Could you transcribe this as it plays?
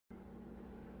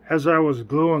As I was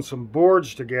gluing some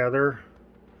boards together,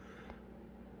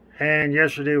 and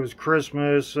yesterday was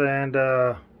Christmas, and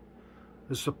the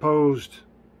supposed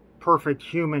perfect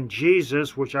human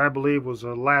Jesus, which I believe was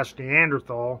a last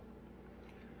Neanderthal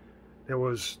that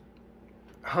was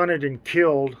hunted and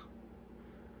killed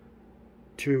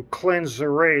to cleanse the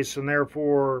race, and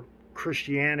therefore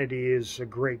Christianity is a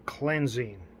great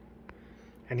cleansing,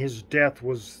 and his death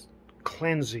was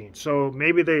cleansing. So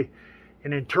maybe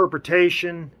an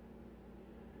interpretation,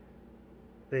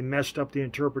 they messed up the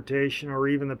interpretation, or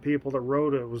even the people that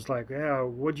wrote it was like, yeah,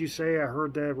 what'd you say? I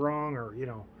heard that wrong, or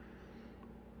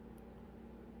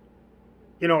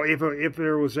if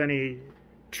there was any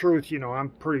truth, I'm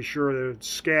pretty sure that it's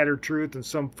scattered truth in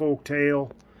some folk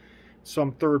tale,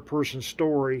 some third-person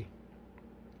story.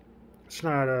 It's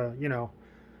not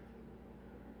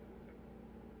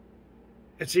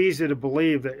it's easy to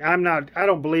believe that I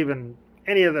don't believe in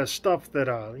any of the stuff that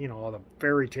all the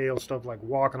fairy tale stuff like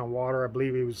walking on water. I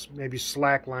believe he was maybe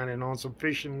slacklining on some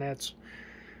fishing nets.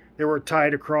 They were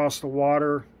tied across the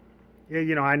water.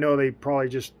 Yeah, I know they probably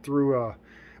just threw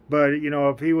but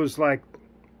if he was like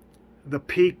the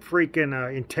peak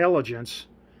freaking intelligence,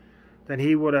 then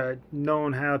he would have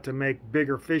known how to make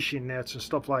bigger fishing nets and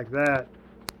stuff like that,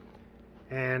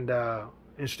 and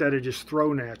instead of just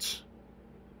throw nets,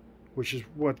 which is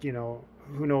what,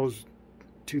 who knows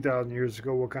 2,000 years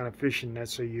ago what kind of fishing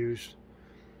nets they used.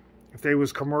 If they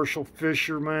was commercial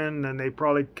fishermen, then they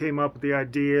probably came up with the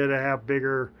idea to have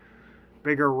bigger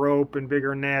rope and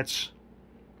bigger nets.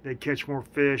 They'd catch more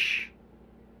fish.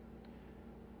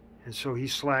 And so he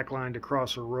slacklined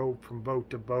across a rope from boat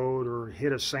to boat, or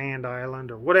hit a sand island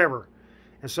or whatever.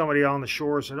 And somebody on the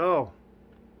shore said, oh,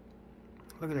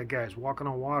 look at that guy, he's walking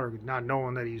on water, not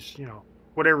knowing that he's,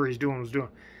 whatever he's doing was doing.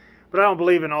 But I don't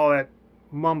believe in all that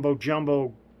mumbo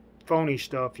jumbo phony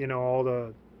stuff, all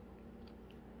the,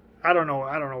 I don't know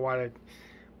why that,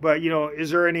 but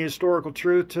is there any historical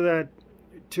truth to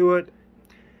it?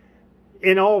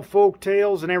 In all folk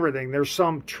tales and everything, there's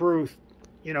some truth.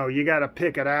 You got to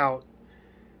pick it out.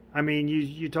 I mean,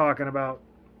 you talking about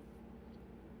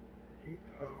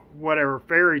whatever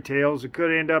fairy tales, it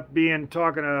could end up being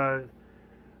talking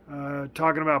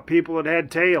about people that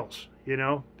had tails.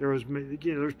 There's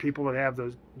people that have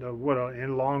the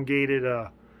elongated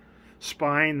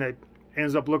spine that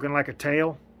ends up looking like a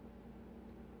tail.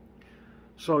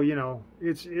 So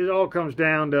it all comes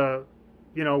down to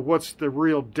what's the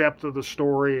real depth of the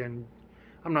story. And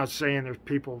I'm not saying there's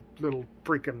little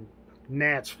freaking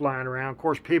gnats flying around. Of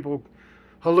course, people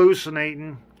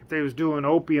hallucinating, if they was doing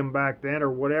opium back then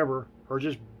or whatever, or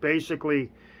just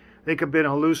basically they could have been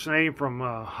hallucinating from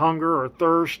hunger or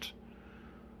thirst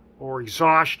or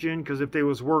exhaustion, because if they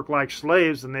was work like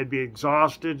slaves, then they'd be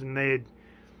exhausted, and they'd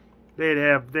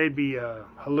be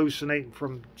hallucinating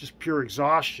from just pure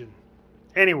exhaustion.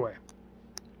 Anyway,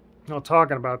 not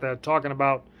talking about that, talking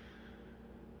about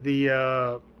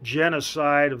the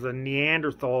genocide of the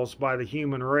Neanderthals by the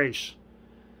human race.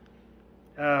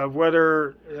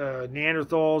 Whether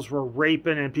Neanderthals were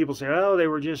raping, and people say, oh, they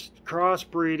were just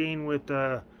crossbreeding with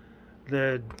the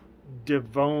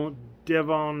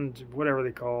Devon, whatever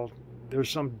they call. There's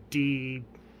some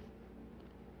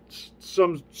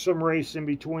race in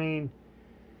between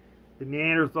the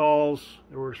Neanderthals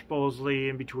that were supposedly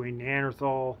in between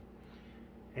Neanderthal,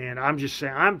 and I'm just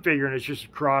saying, I'm figuring it's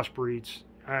just crossbreeds.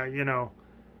 And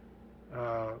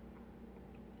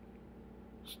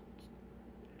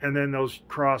then those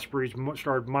crossbreeds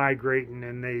started migrating,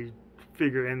 and they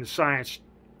figure, and the science,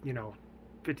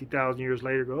 50,000 years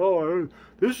later, go, oh,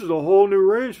 this is a whole new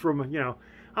race from, I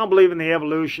don't believe in the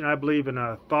evolution. I believe in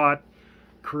thought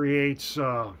creates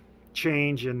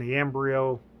change in the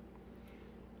embryo,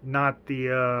 not the,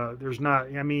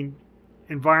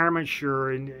 environment,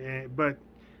 sure, but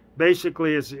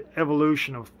basically it's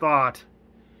evolution of thought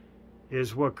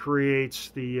is what creates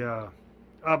the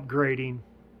upgrading.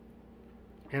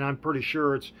 And I'm pretty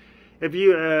sure it's, if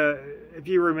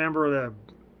you remember the,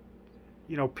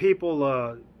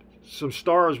 people, some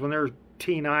stars when they're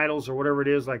teen idols or whatever it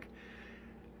is, like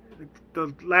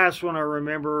the last one I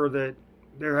remember that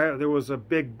there was a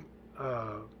big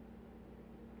a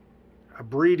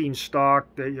breeding stock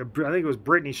that I think it was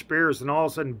Britney Spears, and all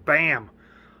of a sudden, bam,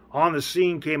 on the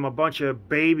scene came a bunch of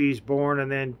babies born, and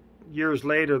then years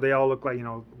later they all look like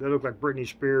they look like Britney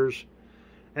Spears.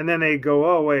 And then they go,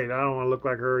 oh, wait, I don't want to look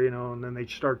like her, and then they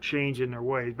start changing their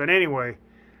ways. But anyway,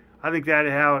 I think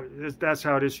that's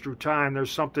how it is through time.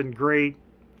 There's something great.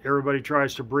 Everybody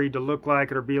tries to breed to look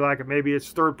like it or be like it. Maybe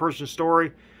it's third-person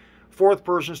story,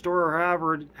 fourth-person story, or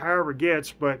however it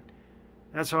gets. But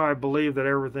that's how I believe that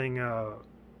everything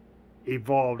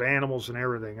evolved animals and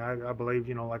everything. I believe,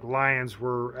 like lions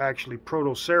were actually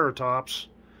protoceratops,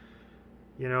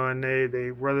 and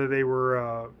they whether they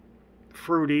were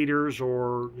fruit eaters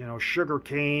or, sugar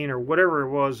cane or whatever it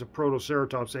was, the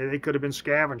protoceratops, they could have been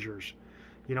scavengers.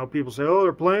 People say, oh,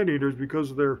 they're plant eaters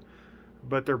because of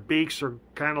but their beaks are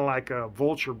kind of like a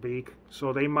vulture beak.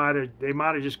 So they might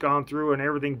have just gone through and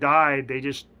everything died. They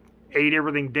just ate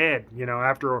everything dead,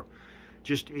 after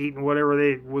just eating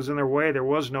whatever was in their way. There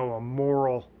was no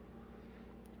moral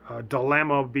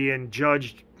dilemma being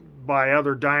judged by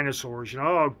other dinosaurs.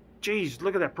 Oh, geez,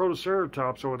 look at that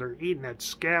protoceratops over there eating that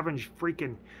scavenged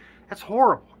freaking, that's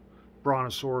horrible.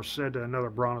 Brontosaurus said to another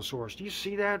brontosaurus, do you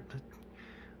see that?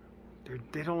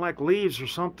 They don't like leaves or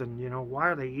something, why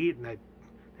are they eating that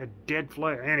dead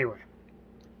flesh? Anyway,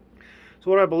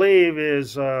 so what I believe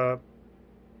is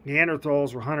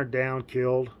Neanderthals were hunted down,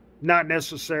 killed, not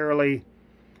necessarily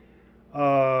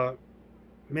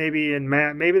maybe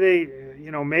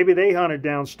they hunted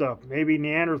down stuff. Maybe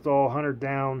Neanderthal hunted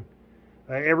down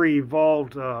every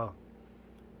evolved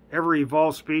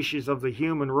species of the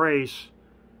human race.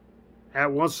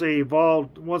 Once they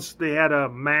had a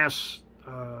mass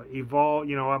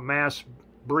a mass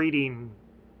breeding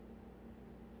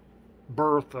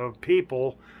birth of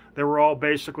people that were all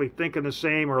basically thinking the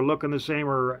same or looking the same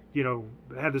or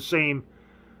had the same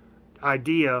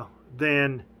idea.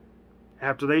 Then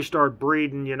after they start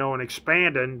breeding, and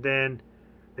expanding, then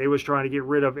they was trying to get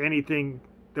rid of anything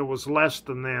that was less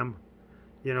than them.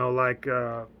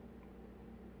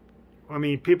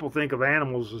 People think of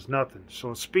animals as nothing. So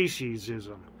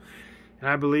speciesism. And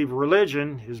I believe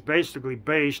religion is basically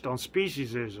based on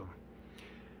speciesism.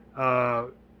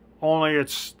 Only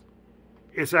it's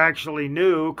actually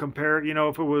new compared,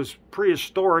 if it was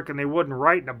prehistoric and they wasn't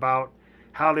writing about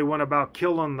how they went about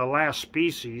killing the last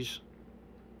species,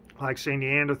 like say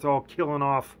Neanderthal killing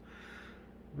off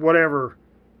whatever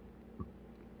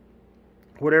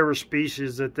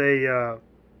species that they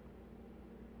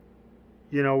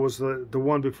was the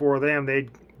one before them,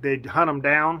 they'd hunt them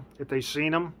down if they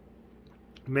seen them,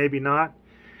 maybe not.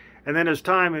 And then as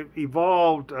time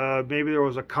evolved, maybe there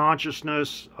was a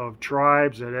consciousness of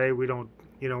tribes that, hey, we don't,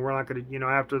 we're not going to,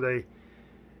 after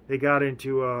they got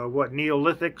into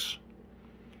Neolithics,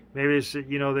 maybe it's,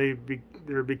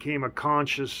 there became a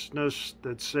consciousness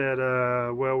that said,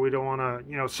 well, we don't want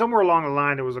to, somewhere along the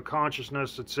line there was a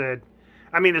consciousness that said,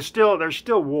 there's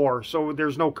still war, so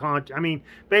there's no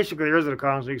basically there isn't a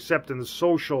consciousness except in the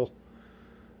social,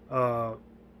 I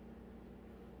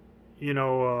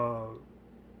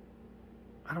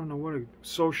don't know what a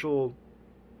social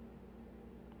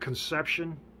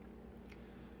conception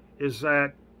is,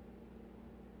 that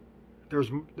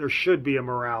there should be a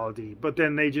morality, but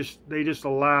then they just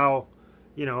allow,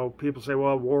 people say,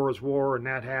 well, war is war and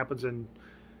that happens, and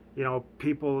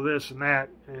people this and that,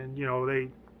 and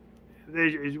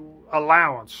they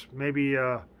allowance, maybe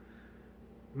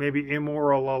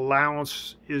immoral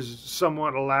allowance is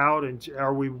somewhat allowed. And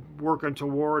are we working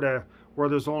toward where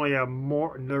there's only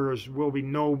there will be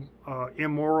no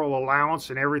immoral allowance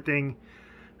and everything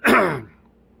or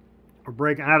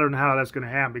breaking? I don't know how that's going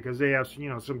to happen, because they have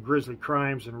some grisly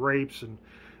crimes and rapes, and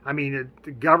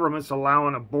the government's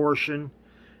allowing abortion,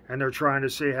 and they're trying to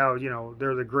say how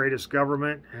they're the greatest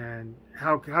government. And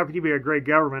how can you be a great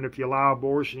government if you allow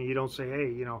abortion and you don't say, hey,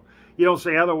 you don't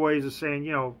say other ways of saying,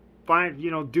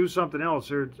 find, do something else.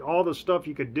 There's all the stuff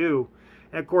you could do.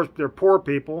 And of course they're poor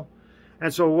people,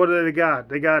 and so what do they got?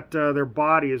 They got their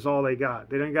body is all they got.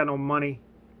 They don't got no money,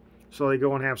 so they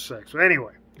go and have sex. So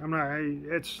anyway,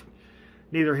 it's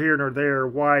neither here nor there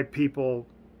why people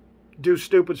do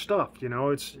stupid stuff.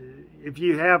 It's, if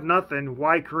you have nothing,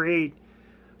 why create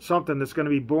something that's going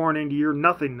to be born into your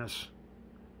nothingness?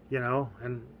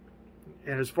 And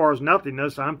as far as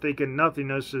nothingness, I'm thinking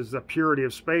nothingness is the purity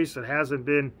of space that hasn't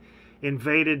been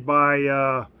invaded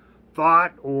by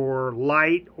thought or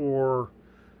light, or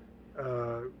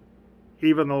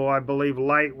even though I believe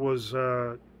light was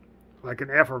like not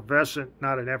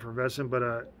an effervescent, but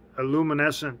a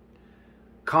luminescent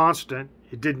constant.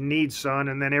 It didn't need sun,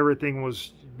 and then everything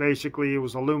was basically, it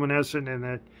was a luminescent, and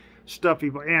that stuff.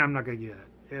 I'm not going to get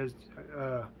it.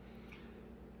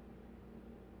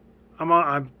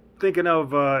 I'm thinking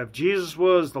of if Jesus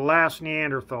was the last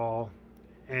Neanderthal,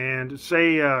 and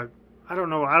say I don't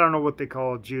know what they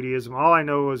call Judaism. All I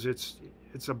know is it's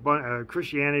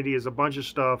Christianity is a bunch of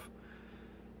stuff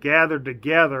gathered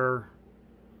together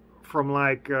from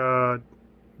like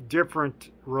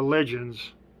different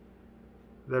religions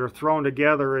that are thrown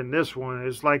together in this one.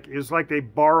 It's like they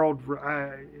borrowed.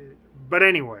 But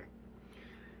anyway,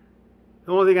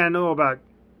 the only thing I know about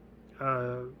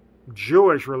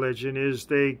Jewish religion is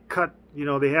they cut, you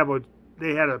know, they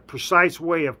had a precise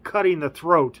way of cutting the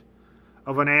throat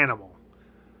of an animal.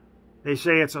 They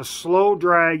say it's a slow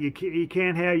drag. You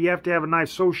have to have a knife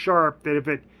so sharp that if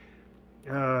it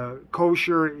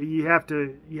kosher, you have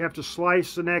to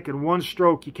slice the neck in one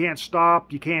stroke. You can't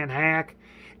stop, you can't hack.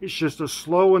 It's just a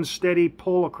slow and steady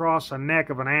pull across the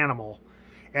neck of an animal.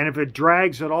 And if it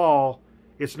drags at all,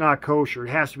 it's not kosher.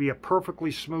 It has to be a perfectly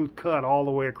smooth cut all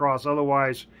the way across.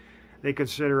 Otherwise, they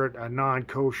consider it a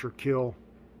non-kosher kill.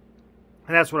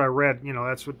 And that's what I read. You know,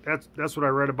 that's what I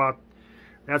read about.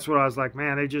 That's what I was like,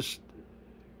 man,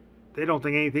 they don't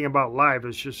think anything about life.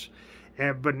 It's just,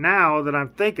 but now that I'm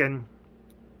thinking,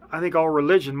 I think all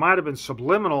religion might have been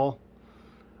subliminal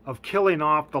of killing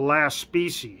off the last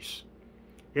species.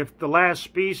 If the last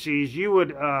species,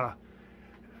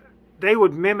 they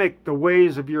would mimic the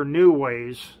ways of your new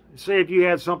ways. Say if you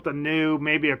had something new,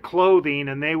 maybe a clothing,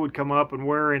 and they would come up and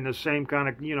wearing the same kind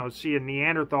of, you know, see a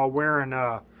Neanderthal wearing,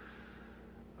 I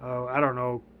don't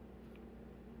know,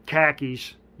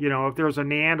 khakis. You know, if there was a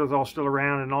Neanderthal still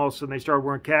around and all of a sudden they started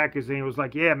wearing khakis, and he was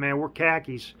like, yeah, man, we're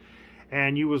khakis.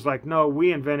 And you was like, no,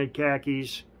 we invented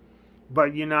khakis.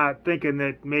 But you're not thinking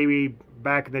that maybe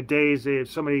back in the days,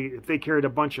 if they carried a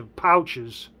bunch of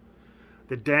pouches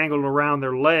that dangled around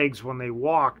their legs when they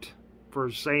walked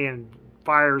for, saying,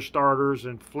 fire starters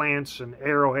and flints and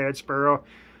arrowheads, sparrow.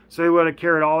 So they would have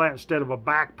carried all that instead of a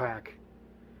backpack.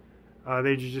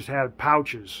 They just had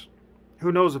pouches.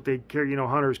 Who knows if they carry, you know,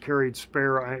 hunters carried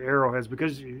spare arrowheads,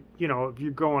 because, you know, if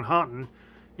you're going hunting,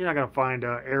 you're not going to find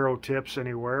arrow tips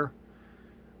anywhere.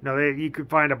 Now, you could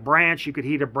find a branch, you could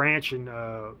heat a branch and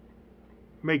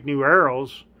make new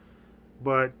arrows,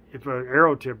 but if an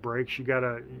arrow tip breaks, you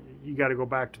gotta go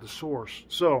back to the source.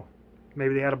 So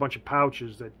maybe they had a bunch of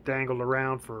pouches that dangled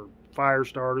around for fire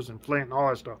starters and flint and all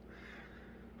that stuff.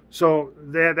 So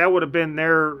that would have been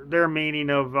their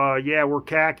meaning of yeah, we're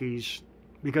khakis,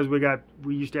 because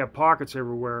we used to have pockets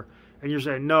everywhere. And you're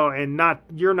saying no, and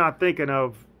you're not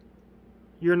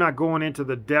going into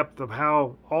the depth of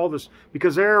how all this,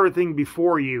 because they're everything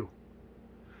before you.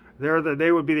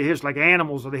 They would be the history, like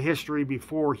animals are the history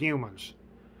before humans.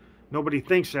 Nobody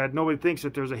thinks that. Nobody thinks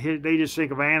that they just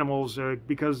think of animals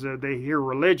because they hear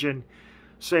religion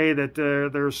say that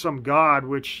there's some God,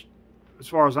 which, as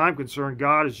far as I'm concerned,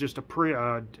 God is just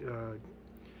a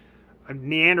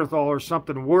Neanderthal or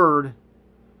something word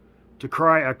to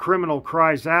cry. A criminal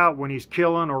cries out when he's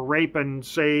killing or raping,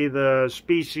 say, the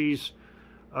species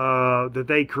that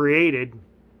they created.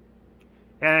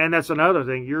 And that's another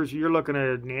thing. You're looking at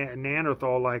a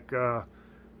Neanderthal like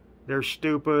they're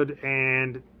stupid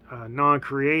and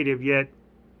non-creative, yet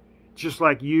just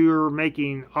like you're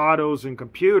making autos and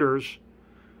computers,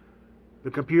 the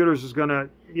computers is gonna,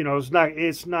 you know,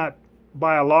 it's not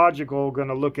biological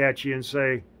gonna look at you and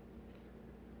say,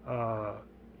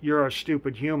 you're a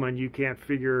stupid human, you can't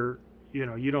figure, you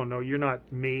know, you don't know, you're not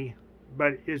me.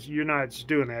 But you're not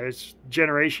doing that. It's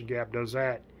generation gap does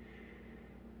that.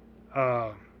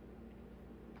 But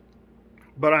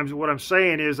what I'm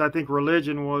saying is, I think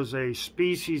religion was a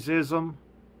speciesism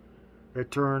that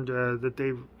turned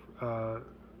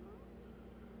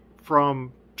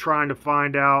from trying to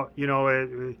find out, you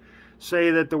know,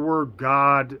 say that the word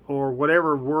God or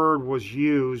whatever word was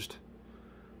used,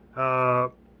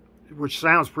 which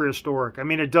sounds prehistoric. I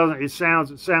mean, it doesn't. It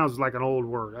sounds like an old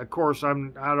word. Of course, I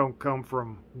don't come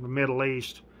from the Middle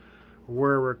East, or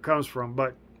wherever it comes from,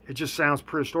 but it just sounds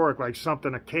prehistoric, like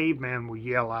something a caveman would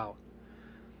yell out,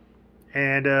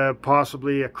 and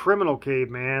possibly a criminal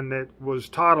caveman that was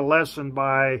taught a lesson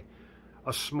by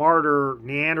a smarter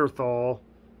Neanderthal,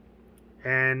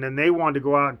 and then they wanted to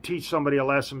go out and teach somebody a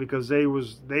lesson because they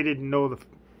didn't know the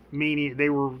meaning. They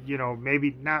were, you know,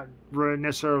 maybe not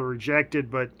necessarily rejected,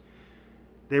 but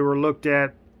they were looked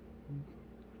at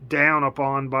down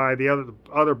upon by the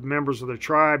other members of the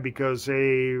tribe because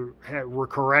they were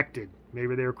corrected.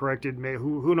 Maybe they were corrected.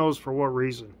 Who knows for what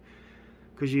reason?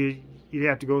 Because you'd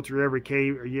have to go through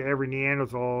every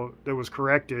Neanderthal that was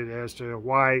corrected as to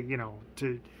why, you know,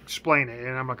 to explain it.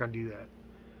 And I'm not going to do that.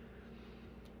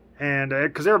 And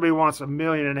because everybody wants 1.5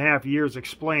 million years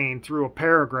explained through a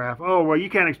paragraph. Oh, well, you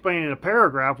can't explain it in a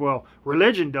paragraph. Well,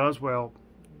 religion does. Well,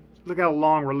 look how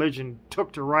long religion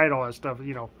took to write all that stuff,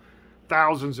 you know,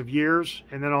 thousands of years.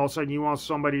 And then all of a sudden you want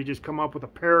somebody to just come up with a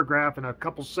paragraph in a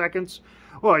couple seconds.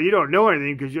 Well, you don't know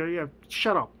anything because you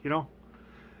shut up, you know.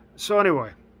 So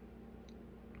anyway,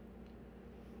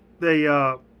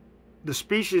 the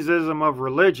speciesism of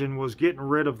religion was getting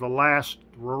rid of the last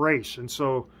race. And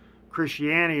so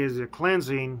Christianity is a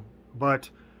cleansing, but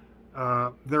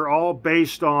they're all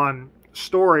based on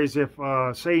stories if,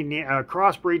 say,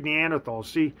 crossbreed Neanderthals.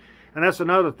 See, and that's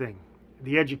another thing.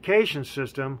 The education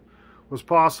system was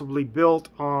possibly built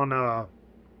on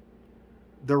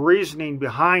the reasoning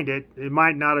behind it. It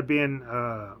might not have been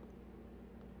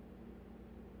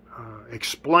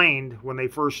explained when they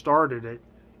first started it,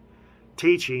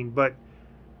 teaching, but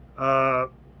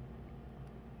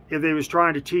if they was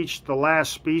trying to teach the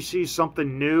last species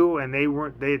something new, and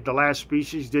the last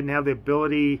species didn't have the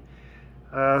ability,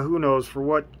 who knows,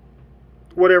 for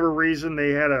whatever reason,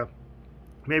 they had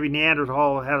maybe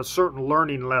Neanderthal had a certain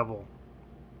learning level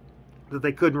that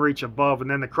they couldn't reach above, and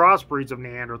then the crossbreeds of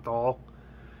Neanderthal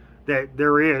that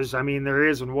there is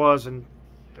and was, and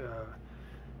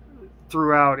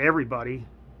throughout everybody,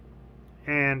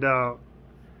 and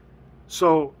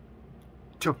so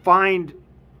to find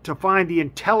the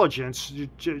intelligence,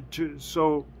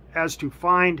 so as to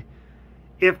find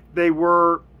if they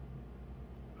were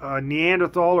a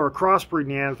Neanderthal or a crossbreed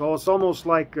Neanderthal, it's almost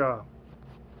like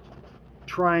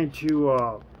trying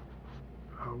to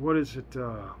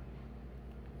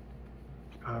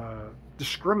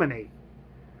discriminate.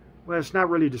 Well, it's not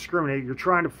really discriminate. You're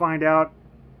trying to find out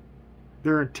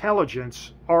their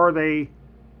intelligence. Are they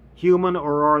human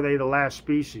or are they the last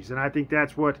species? And I think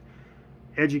that's what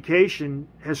education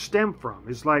has stemmed from.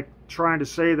 It's like trying to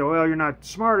say that, well, you're not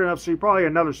smart enough, so you're probably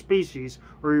another species,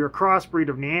 or you're a crossbreed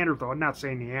of Neanderthal. I'm not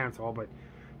saying Neanderthal, but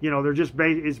they're just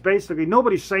it's basically,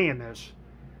 nobody's saying this,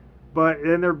 but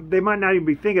they might not even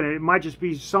be thinking it. It might just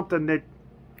be something that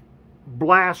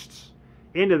blasts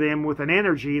into them with an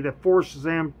energy that forces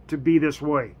them to be this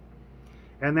way,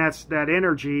 and that's that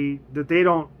energy that they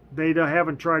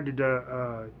haven't tried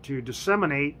to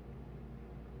disseminate.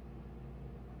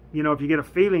 If you get a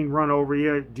feeling run over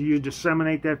you, do you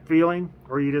disseminate that feeling,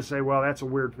 or you just say, well, that's a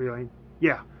weird feeling?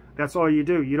 Yeah, that's all you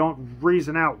do. You don't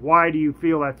reason out why do you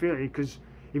feel that feeling, because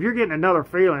if you're getting another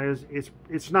feeling,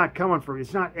 it's not coming from you,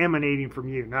 it's not emanating from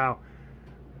you. Now,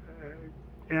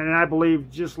 and I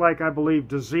believe, just like I believe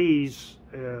disease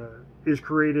is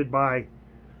created by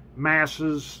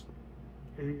masses,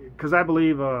 because I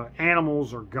believe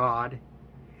animals are God.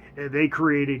 They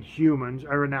created humans,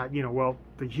 or not,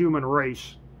 the human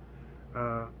race.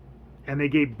 And they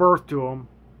gave birth to them,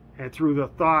 and through the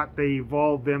thought, they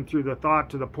evolved them through the thought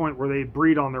to the point where they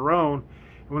breed on their own.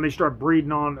 And when they start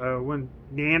breeding on, when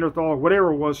Neanderthal or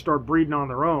whatever it was start breeding on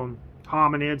their own,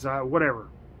 hominids, whatever,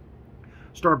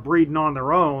 start breeding on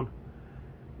their own,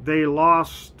 they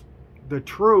lost the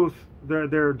truth.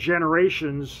 Their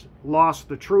generations lost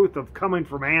the truth of coming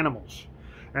from animals,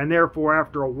 and therefore,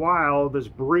 after a while, this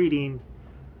breeding,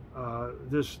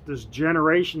 this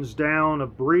generations down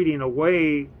of breeding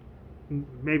away,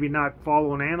 maybe not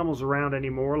following animals around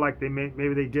anymore like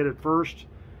maybe they did at first,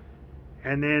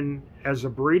 and then as the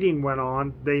breeding went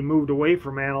on, they moved away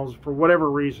from animals for whatever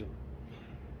reason,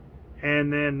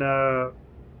 and then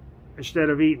instead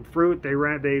of eating fruit,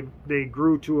 they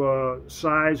grew to a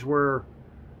size where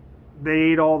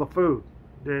they ate all the food.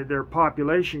 Their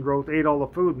population growth ate all the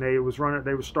food, and they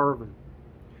were starving,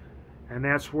 and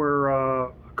that's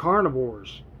where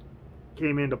carnivores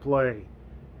came into play,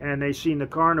 and they seen the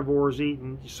carnivores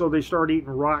eating, so they started eating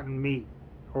rotten meat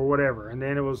or whatever, and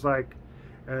then it was like,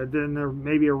 then there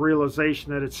may be a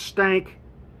realization that it stank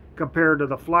compared to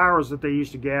the flowers that they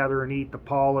used to gather and eat, the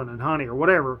pollen and honey or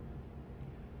whatever.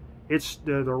 It's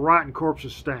the rotten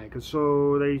corpses stank, and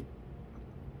so they,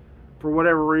 for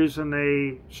whatever reason,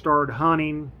 they started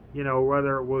hunting,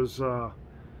 whether it was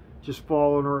just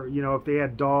falling, or if they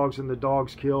had dogs and the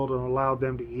dogs killed and allowed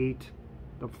them to eat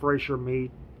the fresher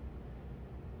meat,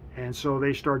 and so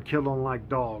they started killing like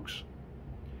dogs.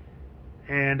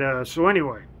 And so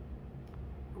anyway,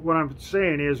 what I'm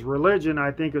saying is, religion, I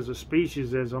think, is a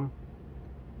speciesism,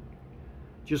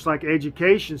 just like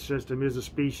education system is a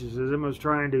speciesism. It's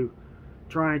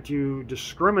trying to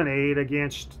discriminate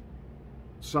against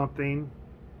something.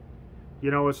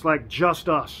 It's like just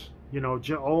us. They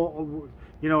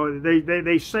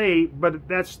say, but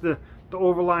that's the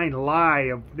overlying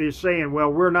lie of, they're saying,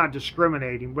 well, we're not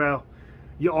discriminating. Well,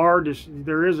 you are.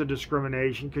 There is a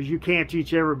discrimination, because you can't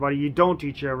teach everybody. You don't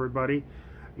teach everybody.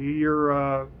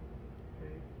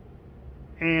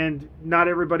 And not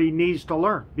everybody needs to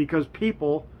learn, because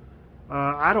people,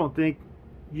 I don't think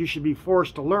you should be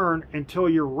forced to learn until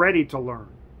you're ready to learn.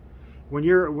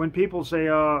 When people say,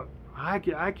 I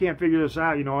can't figure this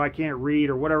out, I can't read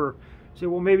or whatever, say,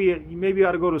 well, maybe you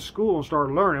ought to go to school and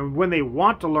start learning. And when they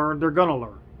want to learn, they're going to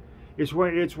learn. It's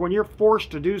when you're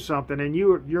forced to do something and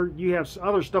you have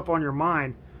other stuff on your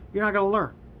mind, you're not going to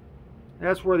learn.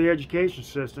 That's where the education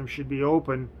system should be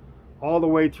open all the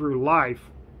way through life,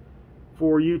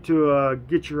 for you to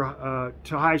get your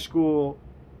to high school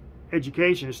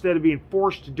education, instead of being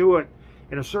forced to do it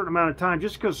in a certain amount of time,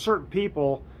 just because certain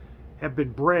people have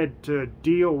been bred to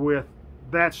deal with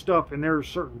that stuff in their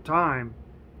certain time.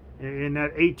 In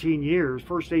that 18 years,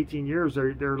 first 18 years,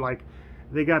 they're like,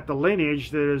 they got the lineage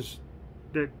that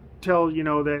that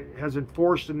has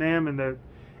enforced in them, and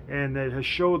that has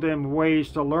showed them ways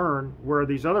to learn, where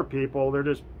these other people, they're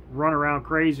just run around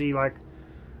crazy like,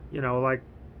 like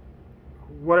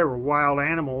whatever, wild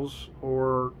animals,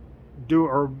 or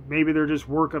maybe they're just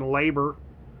working labor,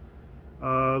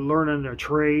 learning a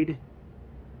trade.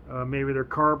 Maybe they're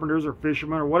carpenters or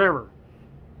fishermen or whatever,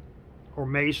 or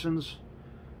masons,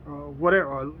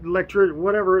 whatever,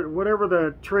 whatever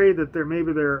the trade that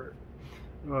they're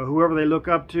whoever they look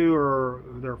up to, or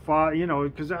their father,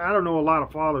 because I don't know a lot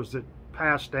of fathers that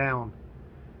pass down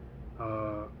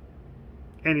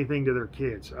anything to their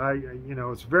kids.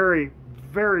 It's very,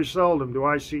 very seldom do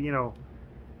I see,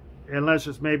 unless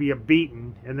it's maybe a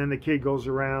beating, and then the kid goes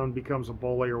around, becomes a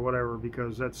bully or whatever,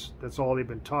 because that's all they've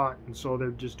been taught, and so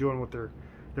they're just doing what their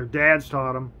dads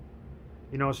taught them,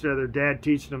 instead of their dad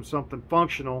teaching them something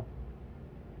functional.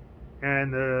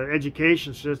 And the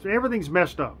education system, everything's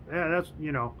messed up. Yeah, that's,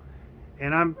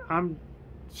 and I'm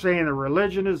saying the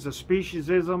religion is the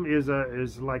speciesism is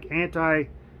like anti.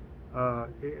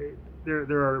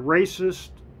 They're a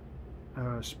racist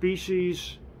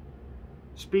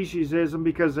speciesism,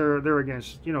 because they're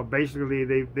against, basically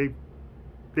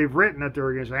they've written that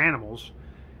they're against animals,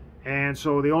 and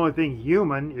so the only thing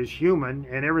human is human,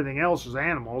 and everything else is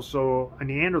animals. So a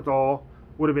Neanderthal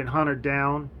would have been hunted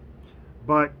down,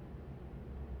 but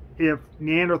if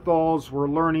Neanderthals were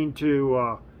learning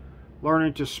to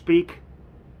speak,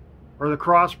 or the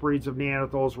crossbreeds of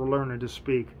Neanderthals were learning to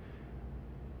speak,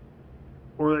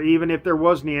 or even if there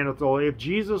was Neanderthal, if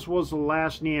Jesus was the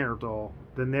last Neanderthal,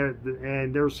 then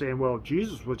they're saying, well,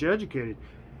 Jesus was educated.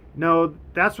 No,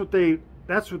 that's what they've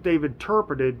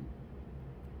interpreted.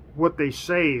 What they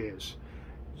say is,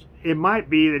 it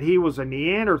might be that he was a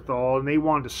Neanderthal and they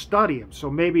wanted to study him. So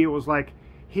maybe it was like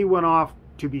he went off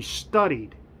to be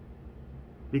studied,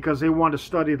 because they wanted to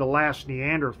study the last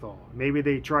Neanderthal. Maybe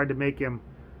they tried to make him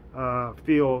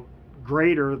feel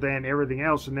greater than everything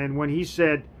else. And then when he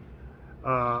said,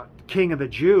 king of the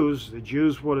Jews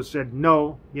would have said,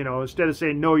 no, instead of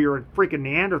saying, no, you're a freaking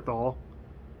Neanderthal,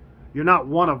 you're not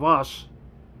one of us,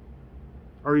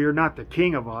 or you're not the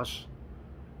king of us,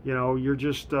 you're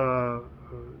just, whatever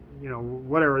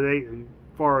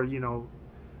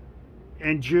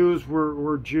and Jews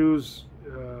were Jews,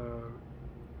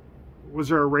 was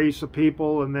there a race of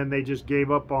people, and then they just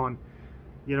gave up on,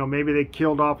 maybe they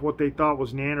killed off what they thought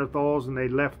was Neanderthals, and they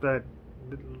left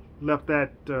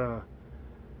that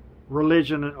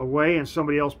religion away, and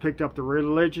somebody else picked up the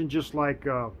religion, just like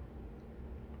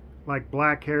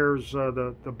black hairs,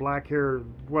 the black hair,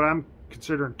 what I'm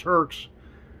considering Turks,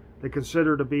 they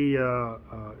consider to be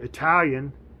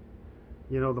Italian,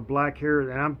 the black hair,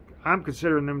 and I'm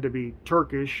considering them to be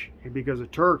Turkish, because the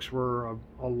Turks were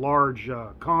a large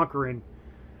conquering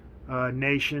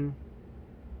nation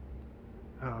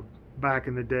back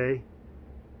in the day.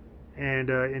 And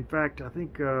in fact, I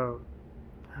think, I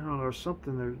don't know, there's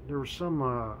something, there was some,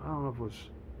 I don't know if it was,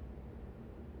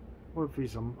 what if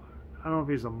he's I don't know if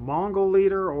he's a Mongol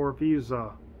leader, or if he's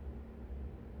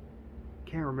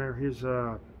can't remember his,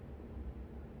 I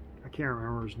can't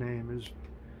remember his name.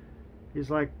 He's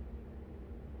like,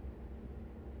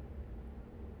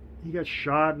 he got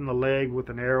shot in the leg with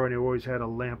an arrow, and he always had a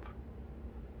limp.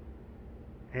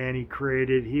 And he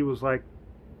created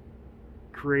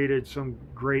some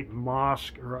great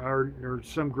mosque, or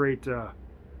some great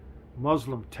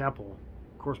Muslim temple.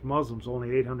 Of course, Muslims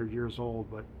only 800 years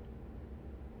old, but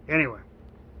anyway.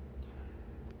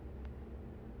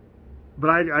 But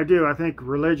I think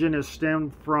religion is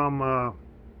stemmed from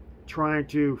trying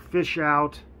to fish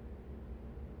out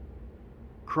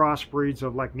crossbreeds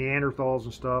of like Neanderthals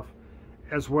and stuff,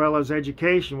 as well as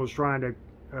education was trying to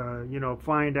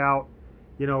find out,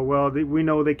 well, we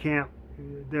know they can't,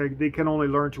 they can only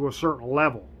learn to a certain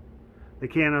level. They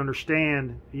can't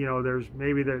understand, there's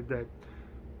maybe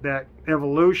that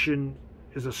evolution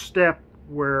is a step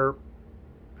where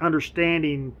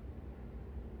understanding,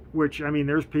 which, I mean,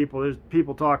 there's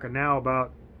people talking now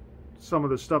about some of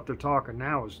the stuff they're talking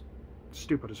now is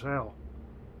stupid as hell.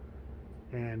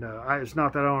 And it's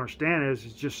not that I don't understand it,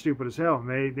 it's just stupid as hell.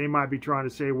 They might be trying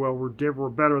to say, well, we're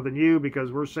better than you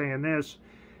because we're saying this,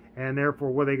 and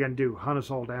therefore what are they going to do? Hunt us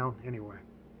all down? Anyway.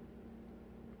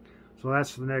 So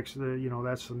that's the next,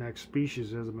 that's the next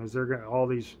speciesism, is they're going all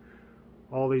these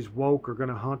woke are going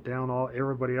to hunt down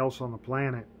everybody else on the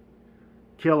planet,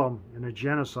 kill them in a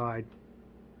genocide,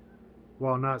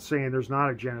 while not saying there's not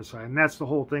a genocide. And that's the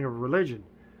whole thing of religion,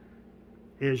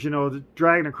 is,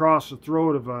 dragging across the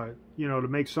throat of to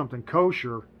make something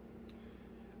kosher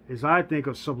is, I think,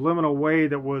 a subliminal way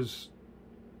that was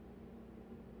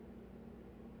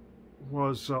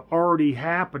already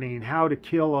happening. How to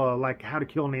kill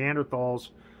Neanderthals,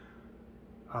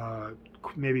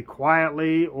 maybe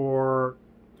quietly, or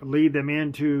lead them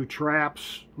into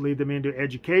traps, lead them into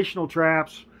educational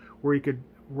traps, where you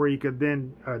could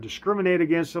then discriminate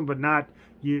against them, but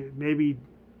maybe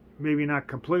not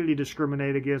completely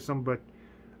discriminate against them, but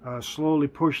slowly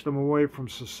push them away from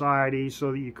society,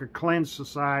 so that you could cleanse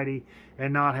society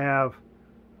and not have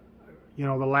the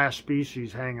last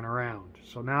species hanging around.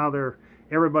 So now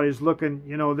everybody's looking,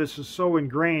 this is so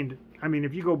ingrained. I mean,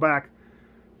 if you go back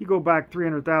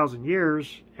 300,000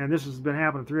 years, and this has been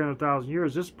happening 300,000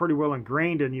 years, this is pretty well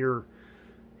ingrained in your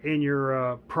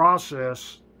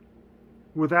process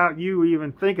without you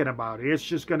even thinking about it. It's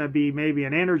just going to be maybe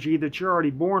an energy that you're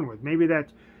already born with. Maybe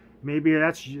that's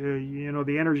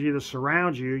the energy that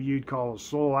surrounds you. You'd call a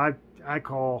soul. I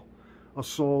call a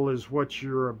soul is what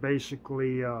you're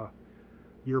basically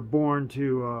you're born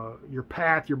to, your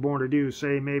path you're born to do.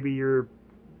 Say maybe you're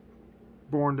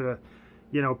born to,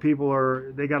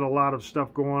 people they got a lot of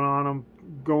stuff going on them,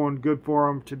 going good for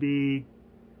them to be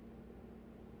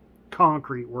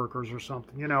concrete workers or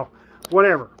something,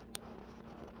 whatever.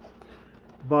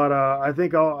 But I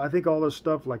think all this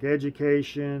stuff like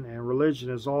education and religion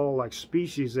is all like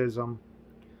speciesism,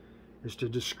 is to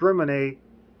discriminate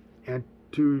and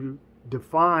to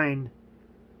define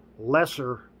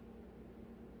lesser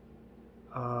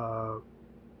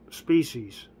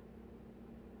species.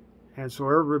 And so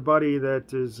everybody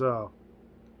that is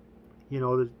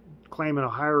claiming a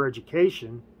higher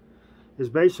education is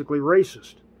basically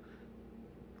racist.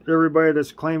 Everybody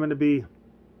that's claiming to be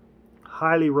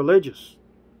highly religious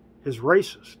is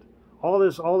racist. All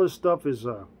this stuff is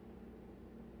and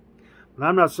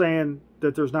I'm not saying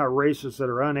that there's not racists that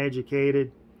are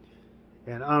uneducated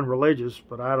and unreligious,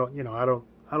 but I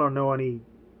don't know any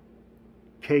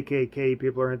KKK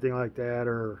people or anything like that,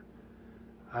 or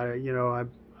I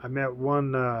met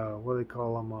one what do they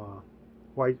call them,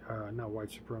 not white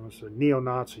supremacist,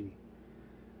 neo-Nazi,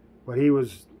 but they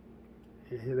was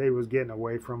getting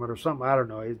away from it or something. I don't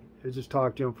know. I just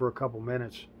talked to him for a couple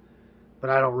minutes, but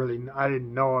I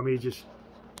didn't know him. He just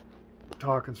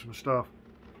talking some stuff.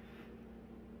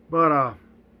 But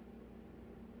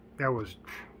that was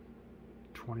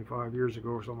 25 years ago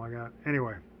or something like that.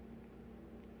 Anyway.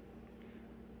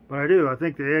 But I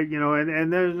think that,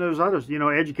 and there's others,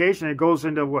 education, it goes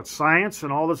into what, science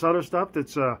and all this other stuff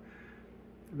that's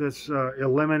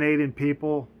eliminating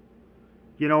people.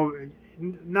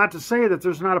 Not to say that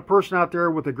there's not a person out there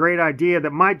with a great idea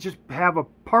that might just have a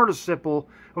participle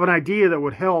of an idea that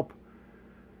would help.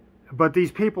 But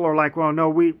these people are like, well,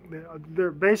 no,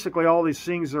 they're basically, all these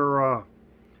things are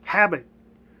habit.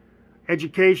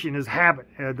 Education is habit,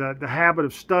 the habit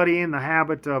of studying, the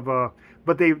habit of,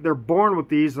 but they're born with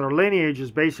these. Their lineage is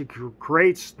basically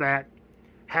creates that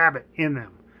habit in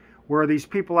them. Where these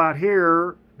people out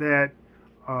here that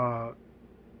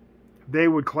they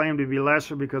would claim to be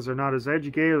lesser because they're not as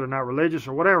educated, they're not religious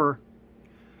or whatever,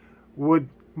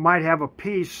 might have a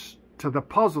piece to the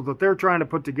puzzle that they're trying to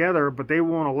put together, but they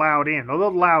won't allow it in. They'll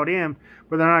allow it in,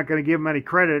 but they're not going to give them any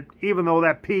credit, even though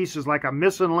that piece is like a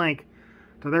missing link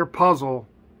to their puzzle,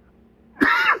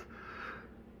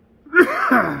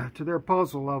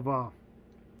 of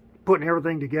putting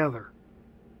everything together.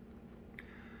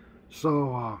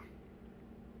 So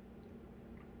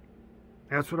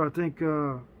that's what I think.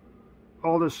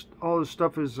 All this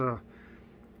stuff is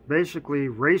basically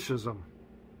racism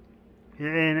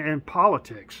and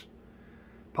politics.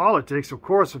 Politics, of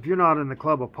course, if you're not in the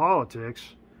club of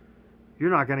politics,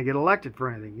 you're not going to get elected for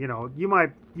anything. You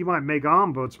might make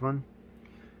ombudsman,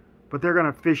 but they're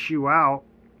going to fish you out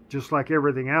just like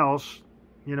everything else.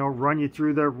 Run you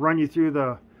through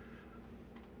the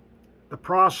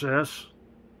process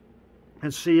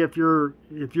and see if you're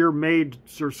made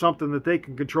or something that they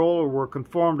can control or will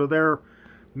conform to their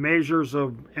measures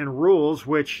and rules,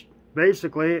 which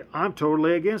basically I'm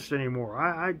totally against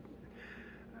anymore.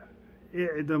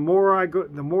 The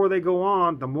more they go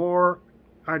on, the more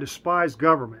I despise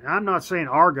government. I'm not saying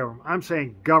our government. I'm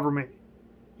saying government.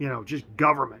 Just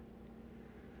government.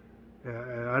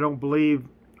 I don't believe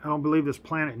this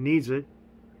planet needs it.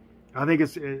 I think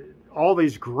it's all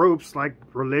these groups like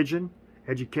religion,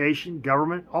 education,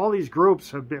 government. All these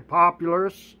groups have been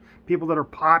popularists. People that are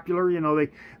popular,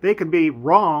 they can be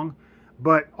wrong,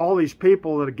 but all these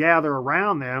people that gather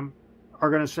around them are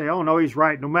going to say, oh, no, he's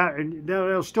right. No matter, and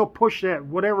they'll still push that,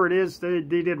 whatever it is they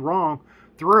did wrong,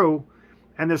 through.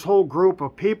 And this whole group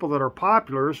of people that are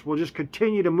populars will just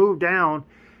continue to move down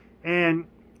and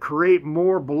create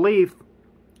more belief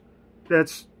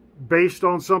that's based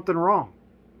on something wrong.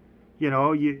 You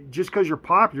know, just because you're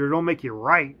popular don't make you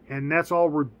right. And that's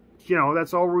all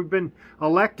that's all we've been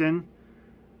electing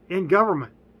in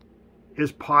government,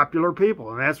 is popular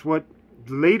people. And that's what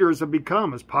leaders have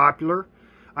become, is popular.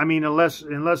 I mean, unless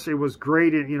it was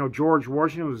great in, George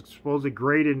Washington was supposedly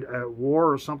great at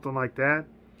war or something like that.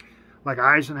 Like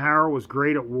Eisenhower was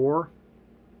great at war.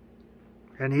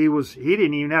 And he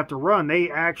didn't even have to run. They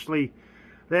actually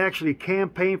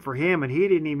campaigned for him, and he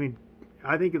didn't even,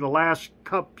 I think in the last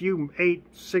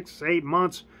six to 8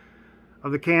 months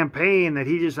of the campaign, that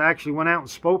he just actually went out and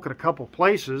spoke at a couple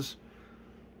places.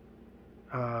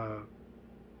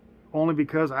 Only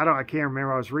because I can't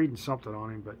remember, I was reading something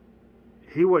on him, but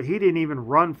he didn't even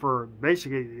run for,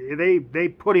 basically they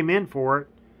put him in for it,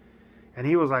 and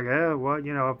he was like, well,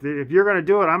 if you're going to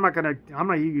do it, I'm not going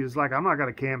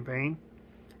to campaign.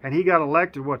 And he got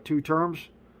elected, what, 2 terms?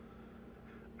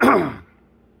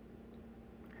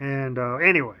 And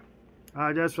anyway,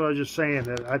 that's what I was just saying,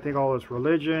 that I think all this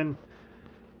religion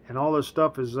and all this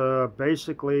stuff is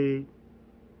basically,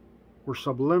 we're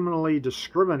subliminally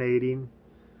discriminating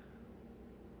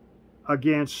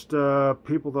against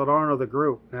people that aren't of the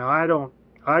group. Now,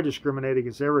 I discriminate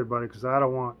against everybody, because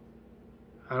I'm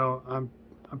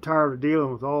tired of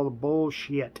dealing with all the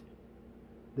bullshit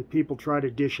that people try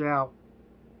to dish out.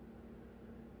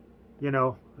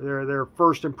 Their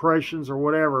first impressions or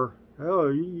whatever. Oh,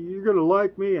 you're gonna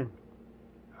like me, and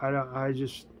I don't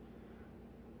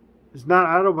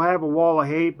have a wall of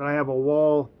hate, but I have a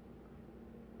wall.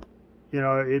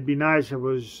 It'd be nice if it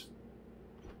was,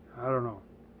 I don't know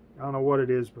what it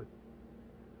is, but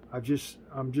I'm just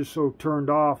so turned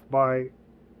off by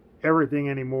everything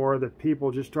anymore, that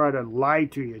people just try to lie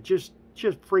to you. Just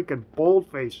freaking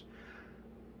bold-faced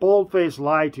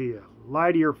lie to you.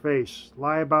 Lie to your face.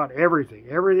 Lie about everything.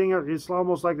 Everything, it's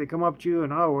almost like they come up to you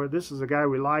and, oh, this is the guy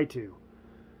we lie to.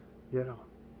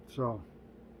 So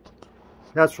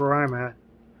that's where I'm at.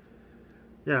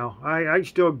 I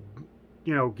still,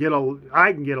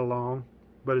 I can get along,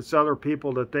 but it's other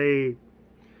people that they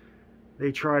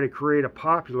try to create a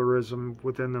popularism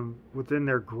within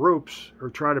their groups, or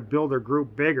try to build their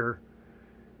group bigger.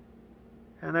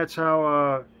 And that's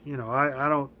how,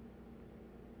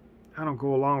 I don't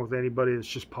go along with anybody that's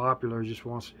just popular. I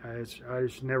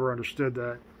just never understood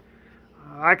that.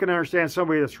 I can understand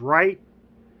somebody that's right.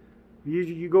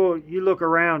 You look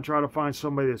around, try to find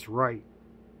somebody that's right.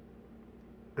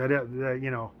 That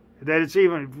it's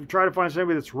even, try to find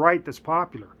somebody that's right, that's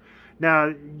popular.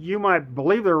 Now, you might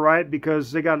believe they're right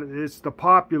because it's the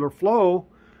popular flow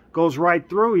goes right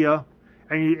through you,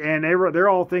 and they're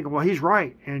all thinking, well, he's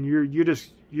right, and you're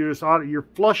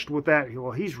flushed with that.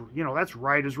 Well, that's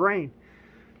right as rain.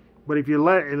 But if you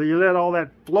let all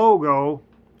that flow go,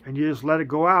 and you just let it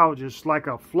go out, just like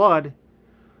a flood,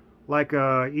 like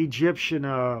a Egyptian,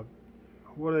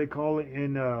 what do they call it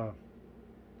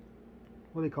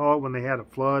what do they call it when they had a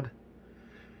flood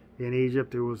in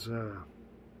Egypt? It was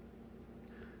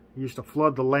used to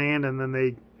flood the land, and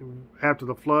then after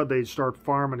the flood, they'd start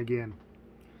farming again.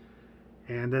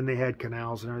 And then they had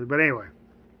canals and everything. But anyway,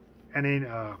 and then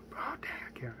I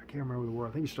can't remember the word.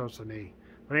 I think it starts with an E.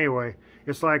 But anyway,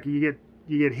 it's like you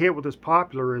get hit with this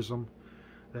popularism.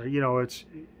 It's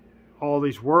all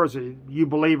these words that you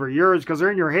believe are yours because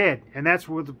they're in your head. And that's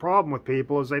what the problem with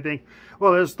people is, they think,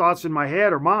 well, those thoughts in my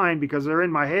head are mine because they're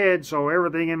in my head, so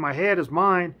everything in my head is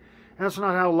mine. And that's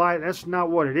not that's not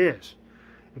what it is.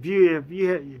 If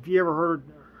you ever heard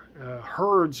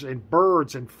herds and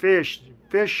birds and fish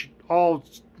all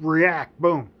react,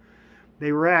 boom.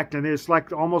 They react, and it's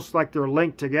almost like they're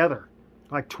linked together,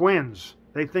 like twins.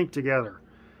 They think together.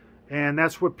 And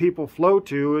that's what people flow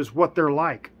to, is what they're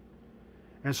like.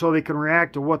 And so they can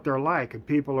react to what they're like. And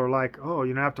people are like, oh,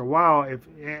 after a while, if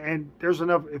there's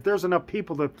enough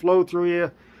people that flow through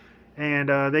you,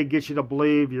 and they get you to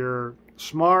believe you're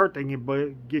smart, they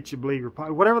can get you to believe you're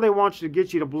whatever they want you to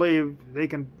get you to believe, they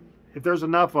can, if there's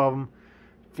enough of them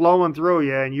flowing through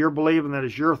you, and you're believing that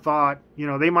it's your thought.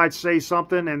 They might say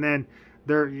something, and then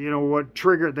they know it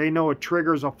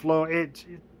triggers a flow. It's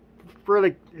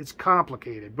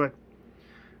complicated, but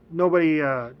nobody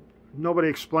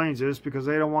explains this because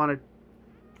they don't want it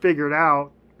figured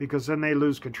out, because then they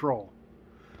lose control.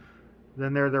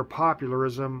 Then their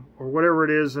popularism, or whatever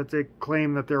it is that they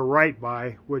claim that they're right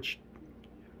by, which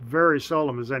very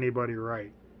seldom is anybody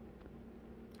right.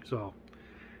 So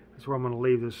that's where I'm going to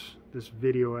leave this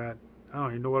video at. I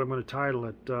don't even know what I'm going to title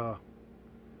it.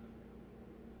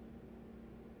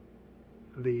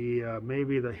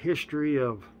 Maybe the history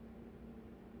of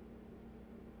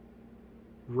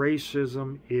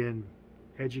racism in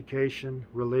education,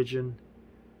 religion,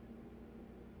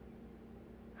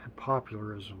 and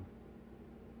popularism.